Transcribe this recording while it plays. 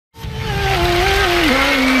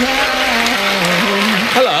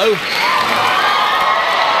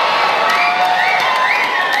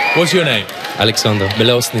What's your name? Alexander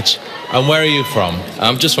Milosnic. And where are you from?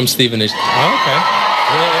 I'm just from Stevenage. Oh, okay.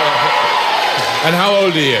 And how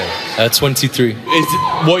old are you? 23.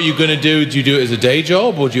 What are you going to do? Do you do it as a day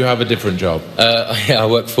job or do you have a different job? Yeah, I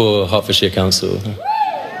work for Hertfordshire Council.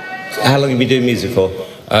 How long have you been doing music for?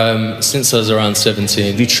 Since I was around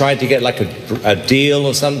 17. Have you tried to get like a deal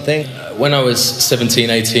or something? When I was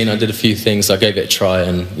 17, 18, I did a few things. I gave it a try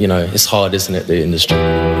and, you know, it's hard, isn't it, the industry?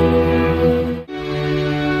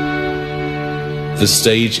 The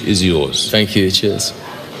stage is yours. Thank you, cheers.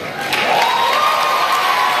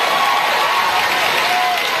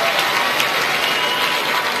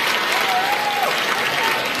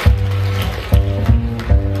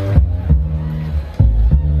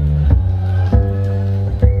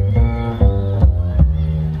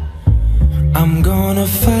 I'm gonna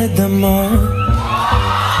fight them all.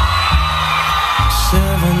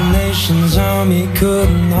 7 nations army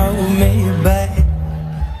couldn't hold me back.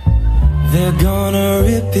 They're gonna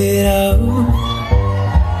rip it out,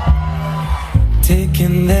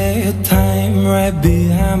 taking their time right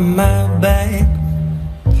behind my back.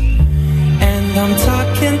 And I'm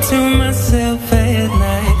talking to myself at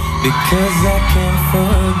night because I can't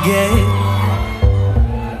forget.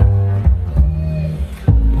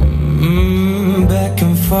 Back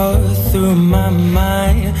and forth through my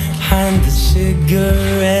mind, behind the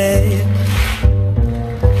cigarette.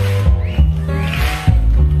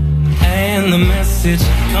 And the message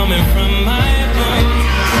coming from my phone.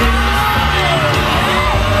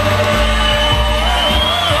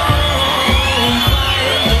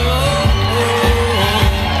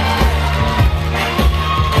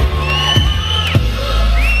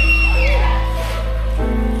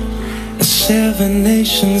 7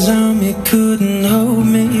 nations army couldn't hold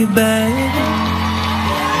me back.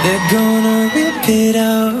 They're gonna rip it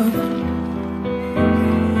out,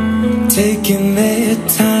 taking their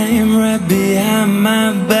time right behind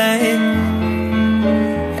my back.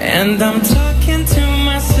 And I'm talking to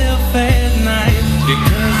myself at night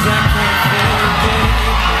because I can't forget.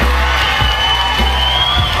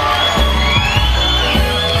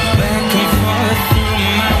 Back and forth through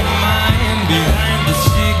my mind behind the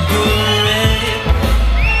cigarette.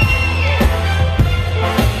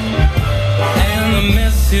 And the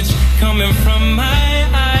message coming from my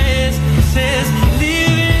eyes says,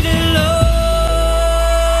 leave it alone.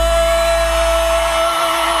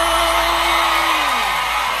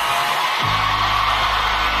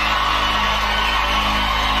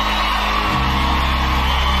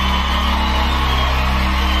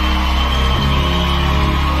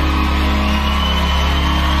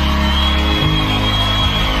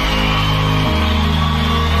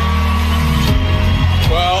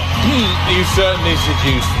 Well, you certainly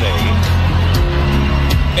seduced me.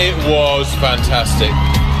 It was fantastic.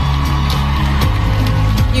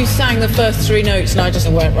 You sang the first 3 notes and I just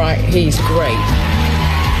went, right, he's great.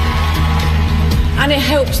 And it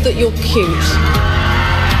helps that you're cute.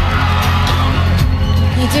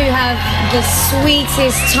 You do have the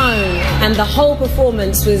sweetest tone, and the whole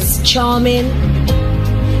performance was charming.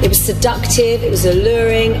 It was seductive, it was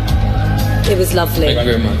alluring, it was lovely. Thank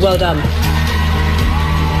you very much. Well done.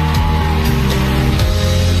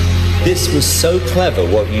 This was so clever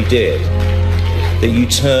what you did, that you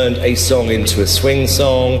turned a song into a swing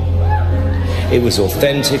song. It was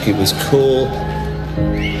authentic, it was cool.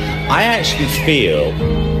 I actually feel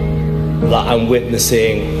that I'm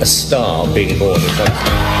witnessing a star being born in front of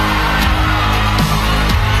me.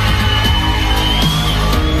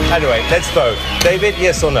 Anyway, let's vote. David,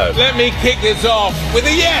 yes or no? Let me kick this off with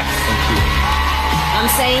a yes. I'm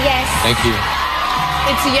saying yes. Thank you.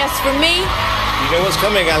 It's a yes from me. You know what's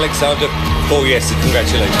coming, Alexander? 4 yeses,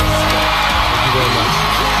 congratulations. Thank you very much.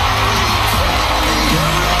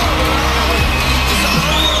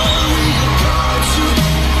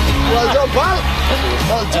 Well done, pal.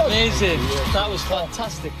 Well done. Amazing. That was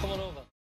fantastic. Come on over.